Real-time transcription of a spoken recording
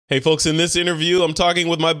Hey folks, in this interview, I'm talking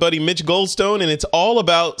with my buddy Mitch Goldstone, and it's all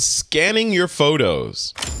about scanning your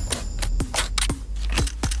photos.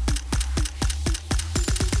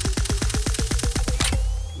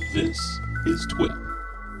 This is TWiP.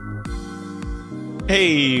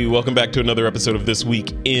 Hey, welcome back to another episode of This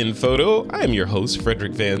Week in Photo. I am your host,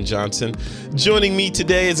 Frederick Van Johnson. Joining me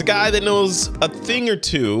today is a guy that knows a thing or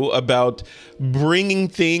two about bringing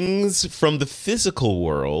things from the physical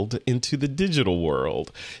world into the digital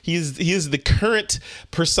world. He is the current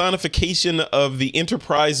personification of the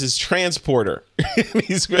Enterprise's transporter.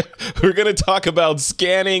 We're going to talk about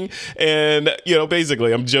scanning and,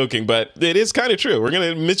 basically I'm joking, but it is kind of true.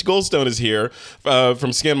 Mitch Goldstone is here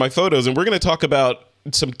from Scan My Photos, and we're going to talk about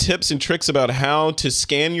some tips and tricks about how to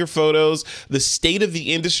scan your photos, the state of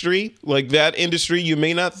the industry. Like that industry, you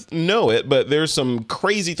may not know it, but there's some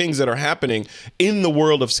crazy things that are happening in the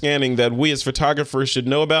world of scanning that we as photographers should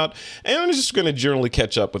know about. And I'm just going to generally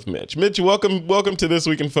catch up with Mitch. Mitch, welcome to This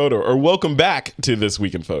Week in Photo, or welcome back to This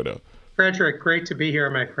Week in Photo. Frederick, great to be here,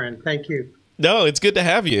 my friend. Thank you. No, it's good to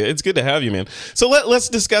have you. It's good to have you, man. So let's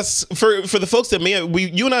discuss for the folks that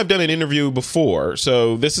you and I have done an interview before.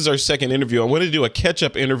 So this is our second interview. I want to do a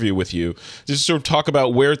catch-up interview with you, just sort of talk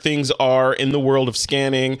about where things are in the world of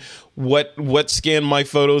scanning, what Scan My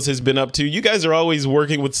Photos has been up to. You guys are always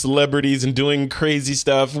working with celebrities and doing crazy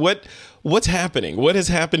stuff. What's happening? What has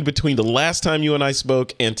happened between the last time you and I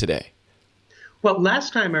spoke and today? Well,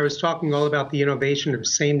 last time I was talking all about the innovation of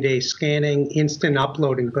same-day scanning, instant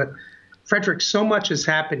uploading, but Frederick, so much has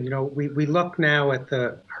happened. We look now at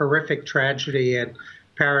the horrific tragedy at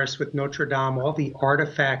Paris with Notre Dame, all the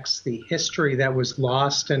artifacts, the history that was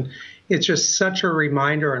lost. And it's just such a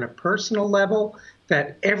reminder on a personal level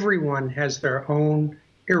that everyone has their own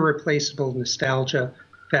irreplaceable nostalgia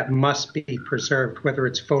that must be preserved, whether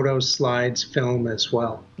it's photos, slides, film as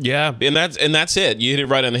well. Yeah, and that's it. You hit it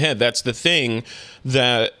right on the head. That's the thing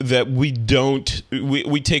that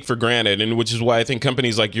we take for granted, and which is why I think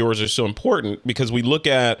companies like yours are so important, because we look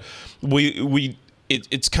at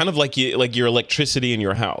it's kind of like your electricity in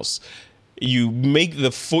your house. You make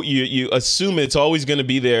you assume it's always going to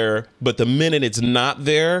be there, but the minute it's not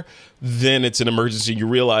there, then it's an emergency. You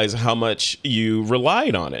realize how much you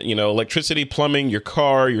relied on it. Electricity, plumbing, your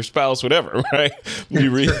car, your spouse, whatever, right? You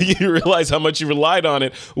realize how much you relied on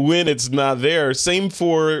it when it's not there. Same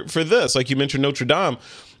for this. Like you mentioned Notre Dame.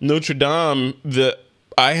 Notre Dame,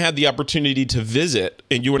 I had the opportunity to visit,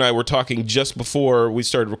 and you and I were talking just before we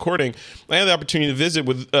started recording. I had the opportunity to visit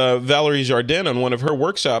with Valerie Jardin on one of her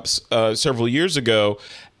workshops several years ago.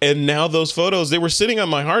 And now those photos, they were sitting on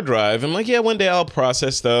my hard drive. I'm like, yeah, one day I'll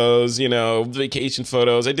process those, vacation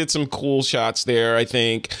photos. I did some cool shots there, I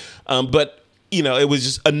think. But it was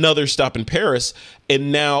just another stop in Paris.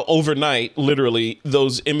 And now overnight, literally,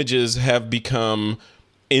 those images have become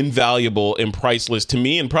invaluable and priceless to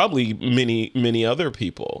me and probably many other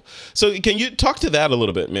people. So can you talk to that a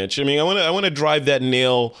little bit, Mitch? I mean, I want to drive that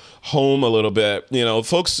nail home a little bit.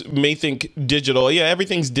 Folks may think digital, yeah,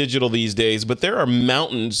 everything's digital these days, but there are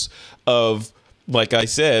mountains of, like I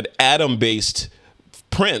said, atom-based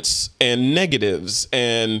prints and negatives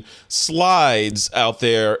and slides out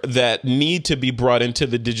there that need to be brought into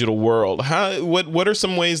the digital world. What are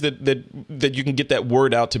some ways that you can get that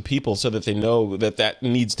word out to people so that they know that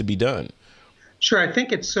needs to be done? Sure. I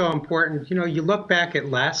think it's so important. You look back at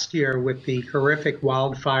last year with the horrific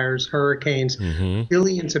wildfires, hurricanes,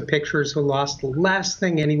 billions of pictures were lost. The last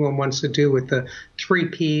thing anyone wants to do with the 3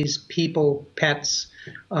 Ps, people, pets,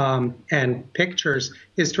 and pictures,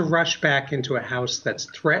 is to rush back into a house that's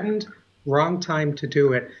threatened. Wrong time to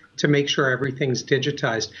do it, to make sure everything's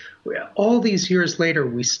digitized. All these years later,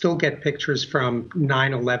 we still get pictures from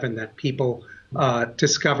 9/11 that people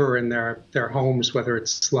discover in their homes, whether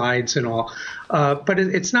it's slides and all. But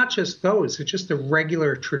it's not just those. It's just the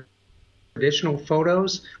regular traditional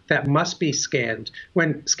photos that must be scanned.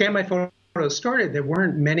 When Scan My Photos started, there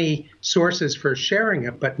weren't many sources for sharing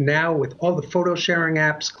it. But now with all the photo sharing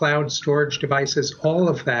apps, cloud storage devices, all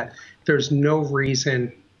of that, there's no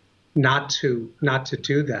reason not to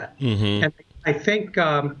do that. And I think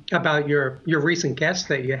about your recent guest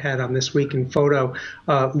that you had on This Week in Photo,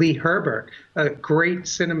 Lee Herbert, a great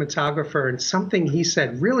cinematographer, and something he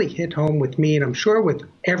said really hit home with me, and I'm sure with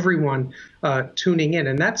everyone tuning in,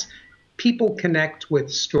 and that's people connect with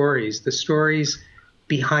stories, the stories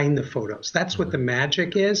behind the photos. That's what the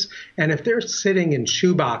magic is. And if they're sitting in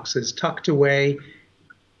shoeboxes tucked away,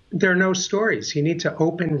 there are no stories. You need to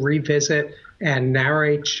open, revisit, and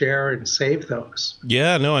narrate, share, and save those.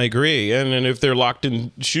 Yeah, no, I agree. And if they're locked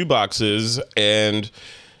in shoeboxes and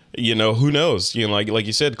you know, who knows? You know, like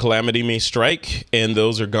you said, calamity may strike and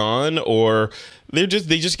those are gone, or they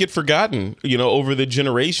just get forgotten, over the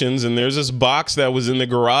generations. And there's this box that was in the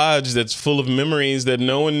garage that's full of memories that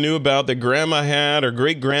no one knew about, that grandma had or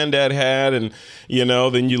great granddad had. And,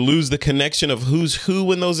 then you lose the connection of who's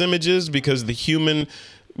who in those images because the human,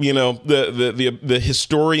 the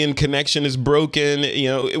historian connection is broken.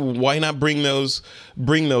 Why not bring those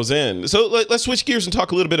in? So let's switch gears and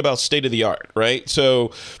talk a little bit about state of the art, right?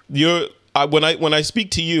 So when I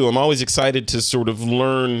speak to you, I'm always excited to sort of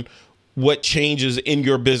learn what changes in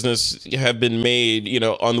your business have been made,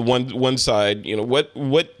 on the one side,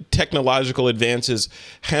 what technological advances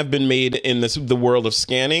have been made in the world of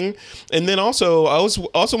scanning. And then also, I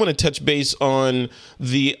also want to touch base on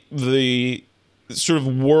the sort of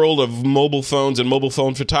world of mobile phones and mobile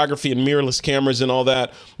phone photography and mirrorless cameras and all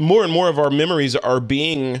that. More and more of our memories are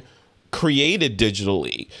being created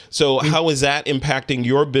digitally. So how is that impacting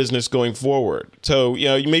your business going forward? So,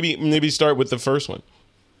 maybe start with the first one.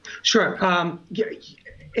 Sure.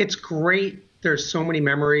 It's great. There's so many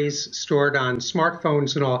memories stored on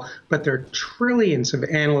smartphones and all, but there are trillions of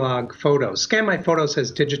analog photos. Scan My Photos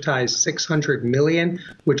has digitized 600 million,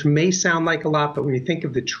 which may sound like a lot, but when you think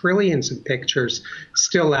of the trillions of pictures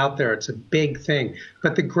still out there, it's a big thing.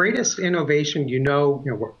 But the greatest innovation,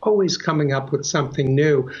 we're always coming up with something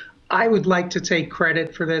new. I would like to take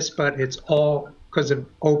credit for this, but it's all because of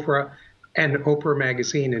Oprah and Oprah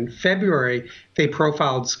Magazine. In February, they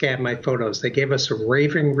profiled Scan My Photos. They gave us a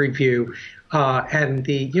raving review. And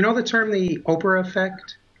the term, the Oprah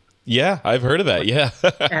effect? Yeah, I've heard of that. Yeah.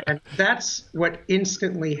 And that's what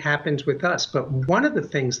instantly happened with us. But one of the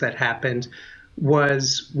things that happened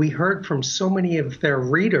was we heard from so many of their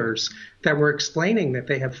readers that were explaining that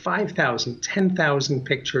they have 5,000, 10,000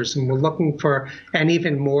 pictures and were looking for an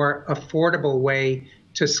even more affordable way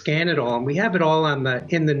to scan it all. And we have it all in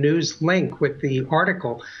the news link with the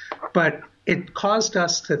article. But it caused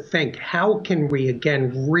us to think, how can we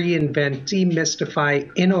again reinvent, demystify,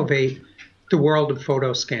 innovate the world of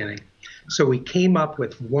photo scanning? So we came up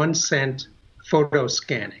with 1 cent photo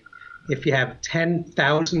scanning. If you have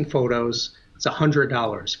 10,000 photos, it's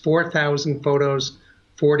 $100. 4,000 photos,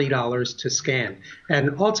 $40 to scan.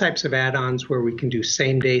 And all types of add-ons where we can do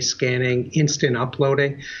same-day scanning, instant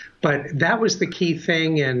uploading. But that was the key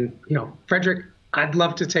thing. And, Frederick, I'd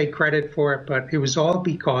love to take credit for it, but it was all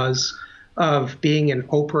because of being in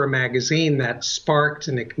Oprah Magazine that sparked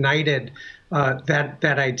and ignited that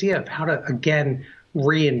idea of how to, again,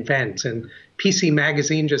 reinvent. And PC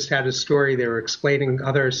Magazine just had a story. They were explaining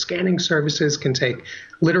other scanning services can take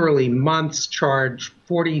literally months, charge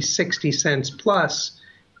 40, 60 cents plus.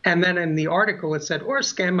 And then in the article, it said, or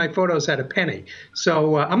Scan My Photos at a penny.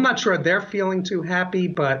 So I'm not sure they're feeling too happy,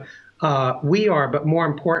 but we are. But more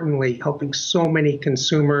importantly, helping so many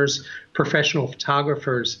consumers, professional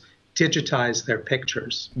photographers, digitize their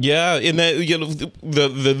pictures. Yeah, and that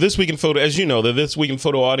the This Week in Photo, as you know, the This Week in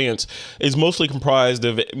Photo audience is mostly comprised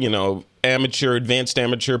of amateur, advanced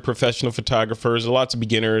amateur, professional photographers, lots of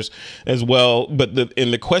beginners as well. But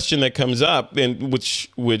the question that comes up, and which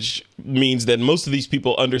means that most of these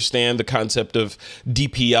people understand the concept of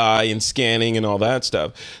DPI and scanning and all that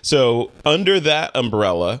stuff. So under that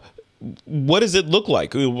umbrella, what does it look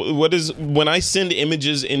like? When I send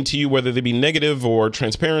images into you, whether they be negative or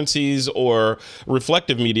transparencies or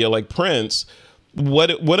reflective media like prints,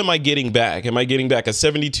 what am I getting back? Am I getting back a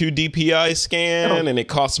 72 DPI scan and it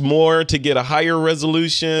costs more to get a higher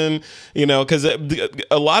resolution? Because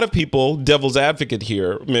a lot of people, devil's advocate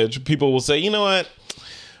here, Mitch, people will say, you know what?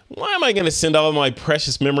 Why am I going to send all of my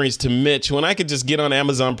precious memories to Mitch when I could just get on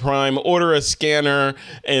Amazon Prime, order a scanner,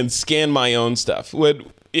 and scan my own stuff?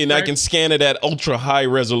 I can scan it at ultra high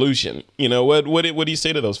resolution. What do you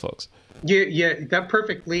say to those folks? Yeah, that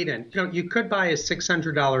perfect lead in. You could buy a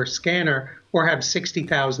 $600 scanner or have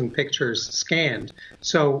 60,000 pictures scanned.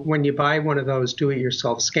 So when you buy one of those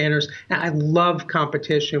do-it-yourself scanners, and I love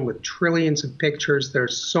competition with trillions of pictures.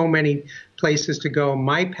 There's so many places to go.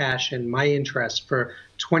 My passion, my interest for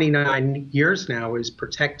 29 years now is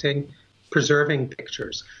preserving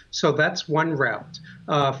pictures. So that's one route.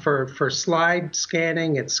 For slide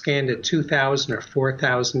scanning, it's scanned at 2,000 or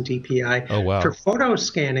 4,000 DPI. Oh, wow. For photo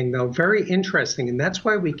scanning, though, very interesting, and that's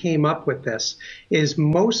why we came up with this, is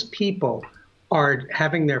most people are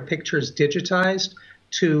having their pictures digitized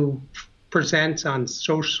to present on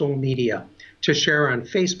social media, to share on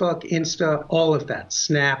Facebook, Insta, all of that,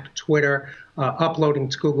 Snap, Twitter, uploading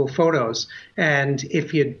to Google Photos. And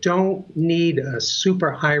if you don't need a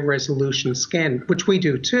super high resolution scan, which we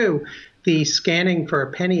do too, The scanning for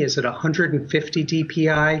a penny is at 150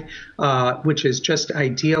 DPI, which is just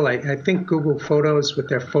ideal. I think Google Photos with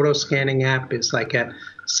their photo scanning app is like at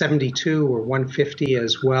 72 or 150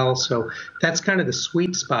 as well. So that's kind of the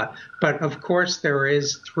sweet spot. But of course, there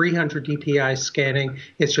is 300 DPI scanning.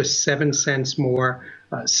 It's just 7 cents more.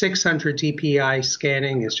 600 DPI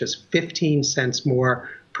scanning is just 15 cents more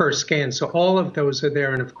per scan. So all of those are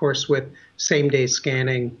there. And of course, with same-day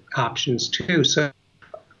scanning options too.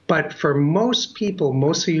 But for most people,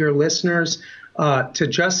 most of your listeners, to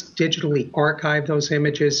just digitally archive those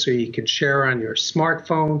images so you can share on your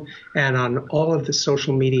smartphone and on all of the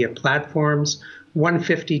social media platforms,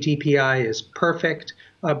 150 DPI is perfect.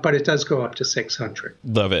 But it does go up to 600.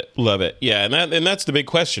 Love it. Love it. Yeah. And that's the big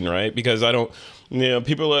question, right? Because I don't,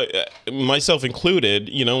 people, myself included,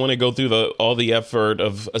 want to go through all the effort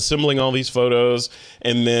of assembling all these photos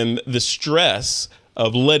and then the stress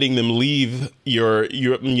of letting them leave your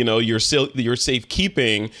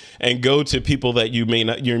safekeeping and go to people that you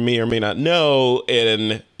may or may not know,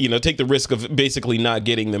 and take the risk of basically not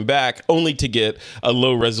getting them back, only to get a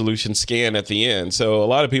low resolution scan at the end. So a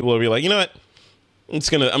lot of people will be like, you know what? I'm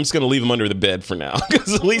just gonna leave them under the bed for now,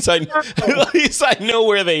 because at least I know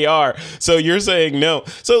where they are. So you're saying no.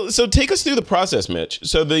 So take us through the process, Mitch.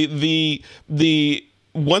 So the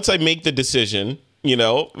once I make the decision,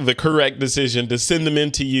 the correct decision to send them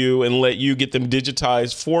in to you and let you get them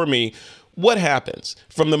digitized for me, what happens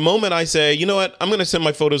from the moment I say, you know what, I'm going to send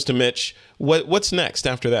my photos to Mitch? What's next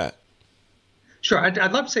after that? Sure.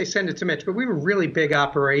 I'd love to say send it to Mitch, but we have a really big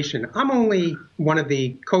operation. I'm only one of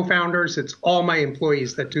the co-founders. It's all my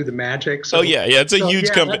employees that do the magic. So, it's a huge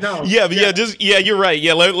company. You're right.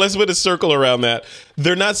 Yeah, let's put a circle around that.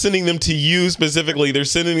 They're not sending them to you specifically. They're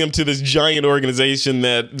sending them to this giant organization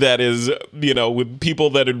that is, with people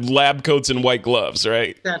that are lab coats and white gloves,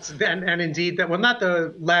 right? And indeed that. Well, not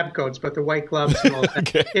the lab coats, but the white gloves and all that.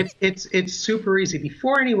 Okay. It's super easy.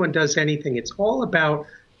 Before anyone does anything, it's all about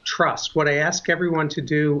trust. What I ask everyone to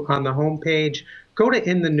do on the homepage, go to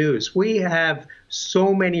In the News. We have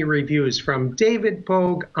so many reviews from David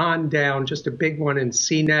Pogue on down, just a big one in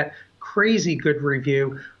CNET, crazy good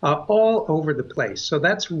review, all over the place. So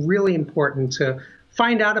that's really important to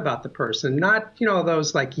find out about the person, not,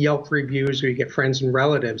 those like Yelp reviews where you get friends and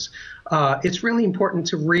relatives. It's really important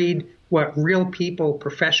to read what real people,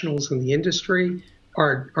 professionals in the industry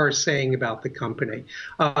are saying about the company.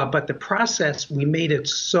 But the process, we made it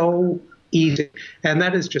so easy. And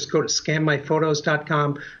that is just go to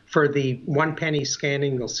scanmyphotos.com for the 1 penny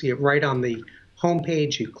scanning. You'll see it right on the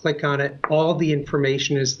homepage. You click on it. All the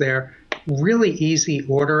information is there. Really easy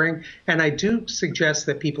ordering. And I do suggest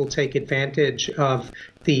that people take advantage of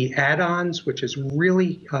the add-ons, which is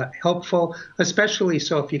really helpful, especially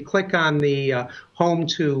so if you click on the home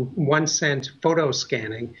to 1 cent photo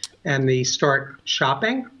scanning and the start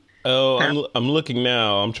shopping. Oh, I'm looking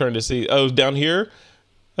now. I'm trying to see. Oh, down here?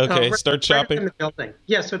 Okay, start shopping. Right in the building.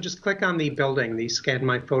 Yeah, so just click on the building, the Scan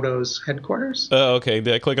My Photos headquarters. Oh, okay.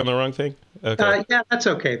 Did I click on the wrong thing? Okay. Yeah, that's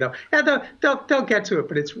okay, though. Yeah, they'll get to it,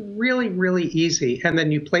 but it's really, really easy. And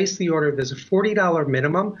then you place the order. There's a $40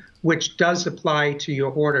 minimum, which does apply to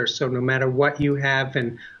your order. So no matter what you have,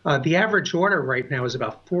 and the average order right now is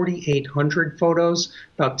about 4,800 photos,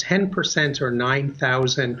 about 10% or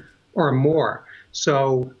 9,000 or more.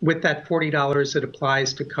 So with that $40, it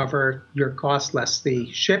applies to cover your cost less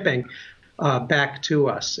the shipping back to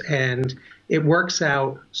us. And it works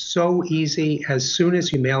out so easy as soon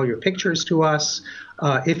as you mail your pictures to us.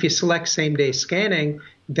 If you select same-day scanning,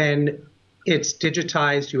 then it's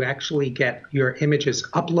digitized. You actually get your images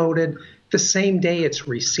uploaded the same day it's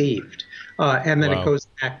received. And then It goes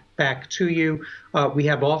back to you. We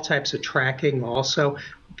have all types of tracking also.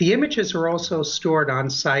 The images are also stored on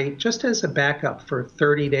site just as a backup for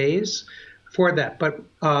 30 days for that. But,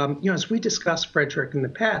 as we discussed, Frederick, in the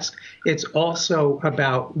past, it's also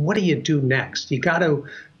about what do you do next? You got to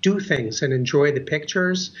do things and enjoy the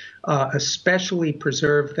pictures, especially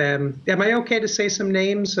preserve them. Am I okay to say some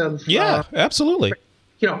names of? Yeah, absolutely.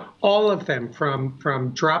 All of them from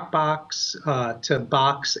Dropbox to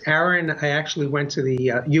Box. Aaron, I actually went to the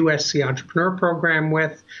USC Entrepreneur Program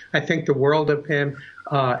with. I think the world of him.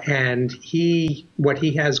 And what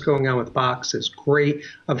he has going on with Box is great.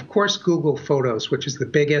 Of course, Google Photos, which is the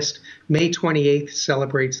biggest. May 28th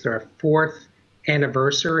celebrates their 4th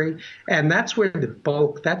anniversary. And that's where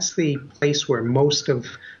that's the place where most of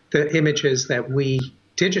the images that we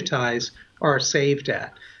digitize are saved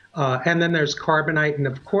at. And then there's Carbonite. And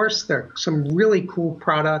of course, there are some really cool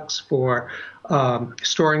products for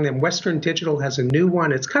storing them. Western Digital has a new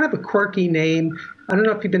one. It's kind of a quirky name. I don't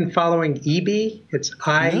know if you've been following EB. It's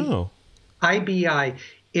IBI.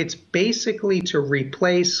 It's basically to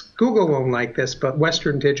replace, Google won't like this, but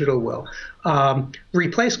Western Digital will,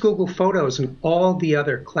 replace Google Photos and all the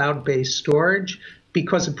other cloud-based storage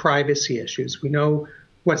because of privacy issues. We know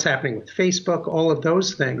what's happening with Facebook, all of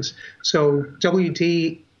those things. So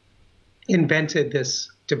WD invented this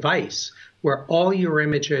device where all your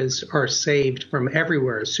images are saved from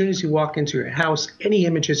everywhere. As soon as you walk into your house, any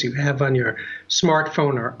images you have on your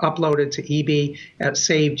smartphone are uploaded to EB,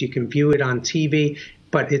 saved. You can view it on TV,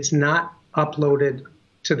 but it's not uploaded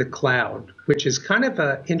to the cloud, which is kind of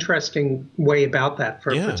an interesting way about that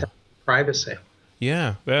for protecting privacy.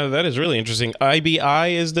 Yeah, that is really interesting.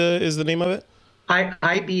 IBI is the name of it?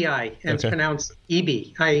 IBI, and it's pronounced EB.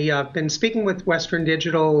 I've been speaking with Western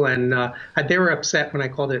Digital, and they were upset when I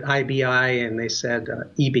called it IBI, and they said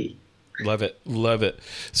EB. Love it, love it.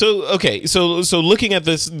 So okay, so looking at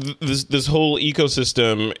this whole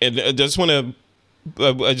ecosystem, and I just want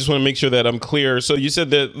to make sure that I'm clear. So you said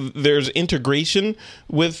that there's integration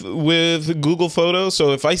with Google Photos.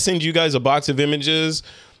 So if I send you guys a box of images,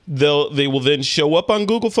 they will then show up on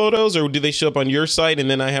Google Photos, or do they show up on your site and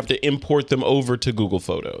then I have to import them over to Google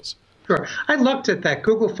Photos? Sure. I looked at that.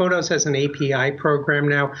 Google Photos has an API program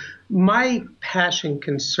now. My passion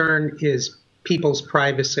concern is people's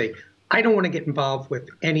privacy. I don't want to get involved with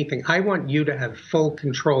anything. I want you to have full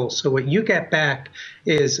control. So what you get back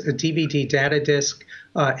is a DVD data disk,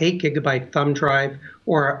 8-gigabyte thumb drive,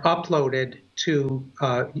 or uploaded to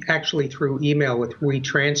actually through email with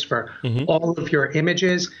WeTransfer, all of your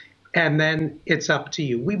images, and then it's up to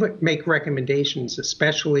you. We would make recommendations,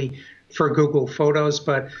 especially for Google Photos,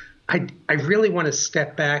 but I really want to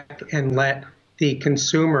step back and let the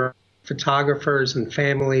consumer, photographers and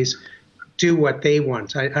families do what they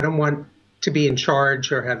want. I don't want to be in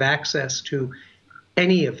charge or have access to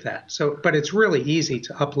any of that. So, but it's really easy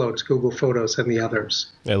to upload to Google Photos and the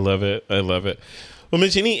others. I love it. I love it. Well,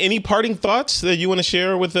 Mitch, any parting thoughts that you want to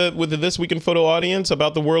share with the This Week in Photo audience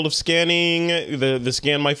about the world of scanning, the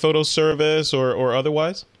Scan My Photo service, or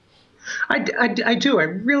otherwise? I do. I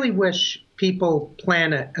really wish people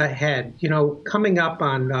plan ahead. You know, coming up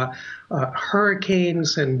on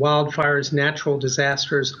hurricanes and wildfires, natural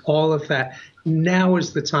disasters, all of that. Now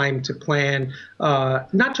is the time to plan,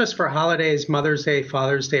 not just for holidays, Mother's Day,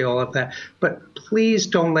 Father's Day, all of that, but please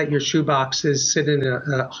don't let your shoeboxes sit in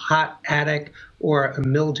a hot attic or a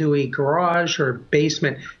mildewy garage or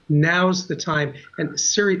basement. Now's the time. And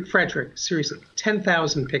Frederick, seriously,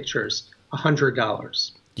 10,000 pictures,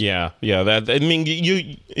 $100. Yeah. That, I mean,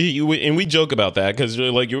 you and we joke about that because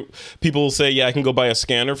people will say, yeah, I can go buy a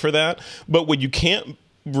scanner for that. But what you can't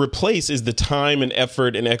replace is the time and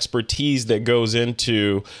effort and expertise that goes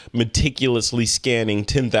into meticulously scanning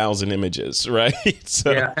 10,000 images, right?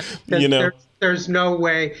 So, yeah, there's no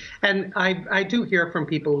way. And I do hear from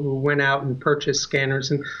people who went out and purchased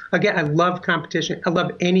scanners. And again, I love competition. I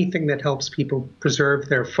love anything that helps people preserve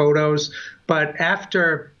their photos. But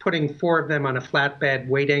after putting 4 of them on a flatbed,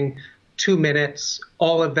 waiting 2 minutes,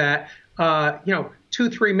 all of that,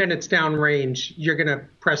 2-3 minutes downrange, you're going to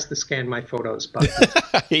press the Scan My Photos button.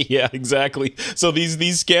 Yeah, exactly. So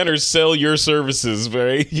these scanners sell your services,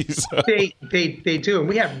 right? So. They do. And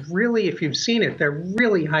we have really, if you've seen it, they're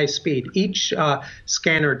really high speed. Each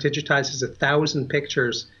scanner digitizes 1,000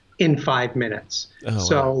 pictures in 5 minutes.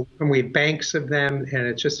 Wow. And we have banks of them, and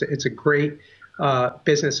it's a great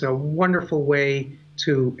business and a wonderful way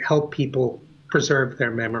to help people preserve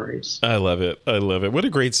their memories. I love it. I love it. What a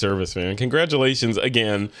great service, man. Congratulations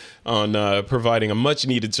again on providing a much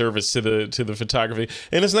needed service to the photography.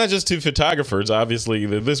 And it's not just to photographers. Obviously,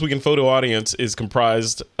 the This Week in Photo audience is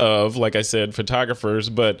comprised of, like I said, photographers,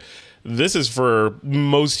 but this is for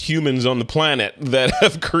most humans on the planet that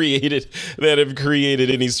have created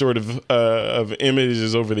any sort of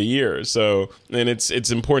images over the years. So, and it's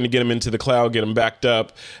important to get them into the cloud, get them backed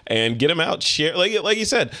up, and get them out. Share, like you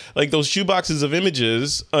said, like those shoe boxes of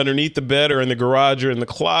images underneath the bed or in the garage or in the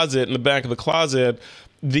closet, in the back of the closet.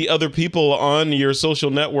 The other people on your social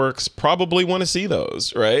networks probably want to see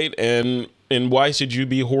those, right? And why should you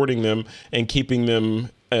be hoarding them and keeping them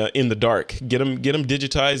in the dark? Get them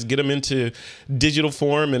digitized, get them into digital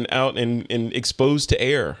form and out and exposed to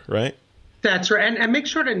air, right? That's right. And make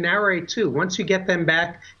sure to narrate, too. Once you get them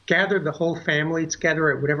back, gather the whole family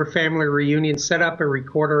together at whatever family reunion, set up a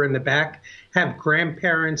recorder in the back, have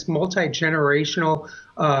grandparents, multi-generational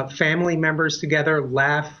family members together,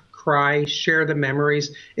 laugh, cry, share the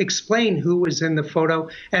memories, explain who was in the photo.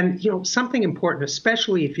 And, something important,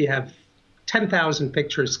 especially if you have 10,000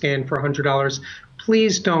 pictures scanned for $100.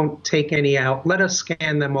 Please don't take any out. Let us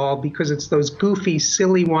scan them all, because it's those goofy,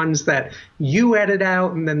 silly ones that you edit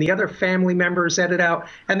out and then the other family members edit out,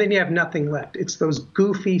 and then you have nothing left. It's those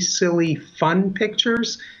goofy, silly, fun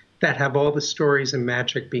pictures that have all the stories and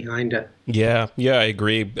magic behind it. Yeah, I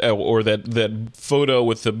agree. Or that photo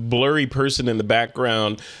with the blurry person in the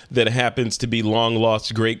background that happens to be long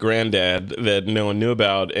lost great granddad that no one knew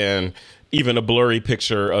about, and even a blurry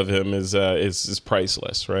picture of him is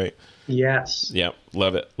priceless, right? Yes. Yeah,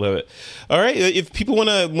 love it. All right, if people want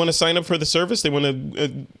to sign up for the service, they want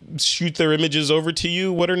to shoot their images over to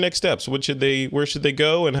you, what are next steps? Where should they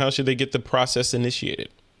go, and how should they get the process initiated?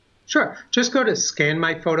 Sure. Just go to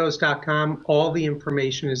scanmyphotos.com. All the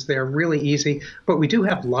information is there, really easy. But we do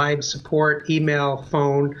have live support, email,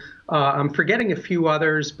 phone. I'm forgetting a few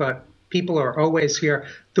others, but people are always here.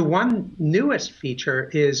 The one newest feature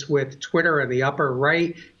is with Twitter in the upper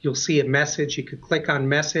right. You'll see a message. You could click on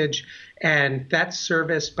message, and that's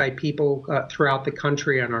serviced by people throughout the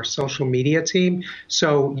country on our social media team.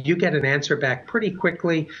 So you get an answer back pretty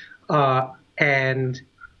quickly, and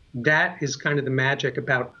that is kind of the magic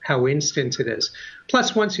about how instant it is.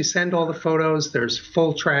 Plus, once you send all the photos, there's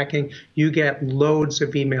full tracking. You get loads of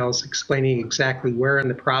emails explaining exactly where in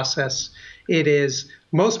the process it is.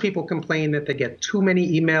 Most people complain that they get too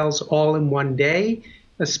many emails all in one day,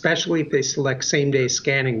 especially if they select same-day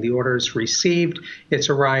scanning. The order is received, it's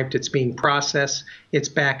arrived, it's being processed, it's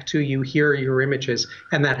back to you, here are your images,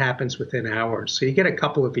 and that happens within hours. So you get a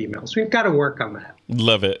couple of emails. We've got to work on that.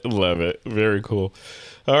 Love it. Very cool.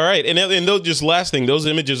 All right, and those, just last thing, those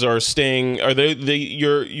images are staying. Are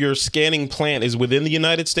your scanning plant is within the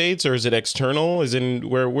United States, or is it external?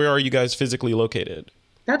 Where are you guys physically located?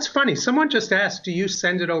 That's funny. Someone just asked, do you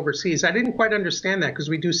send it overseas? I didn't quite understand that, because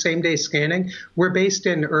we do same-day scanning. We're based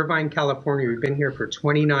in Irvine, California. We've been here for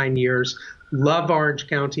 29 years. Love Orange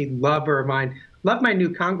County. Love Irvine. Love my new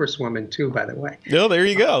congresswoman, too, by the way. Oh, there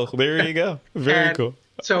you go. Very cool.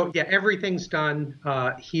 So, yeah, everything's done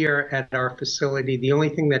here at our facility. The only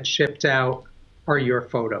thing that's shipped out are your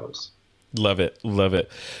photos. Love it.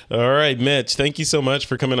 All right, Mitch, thank you so much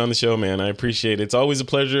for coming on the show, man. I appreciate it. It's always a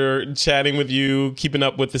pleasure chatting with you, keeping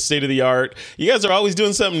up with the state of the art. You guys are always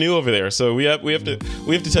doing something new over there. So we have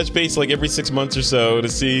to touch base like every 6 months or so to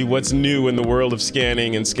see what's new in the world of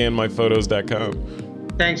scanning and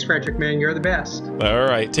scanmyphotos.com. Thanks, Frederick, man. You're the best. All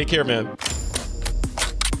right. Take care, man.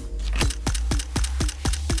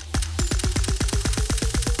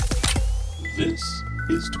 This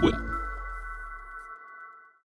is TWiP.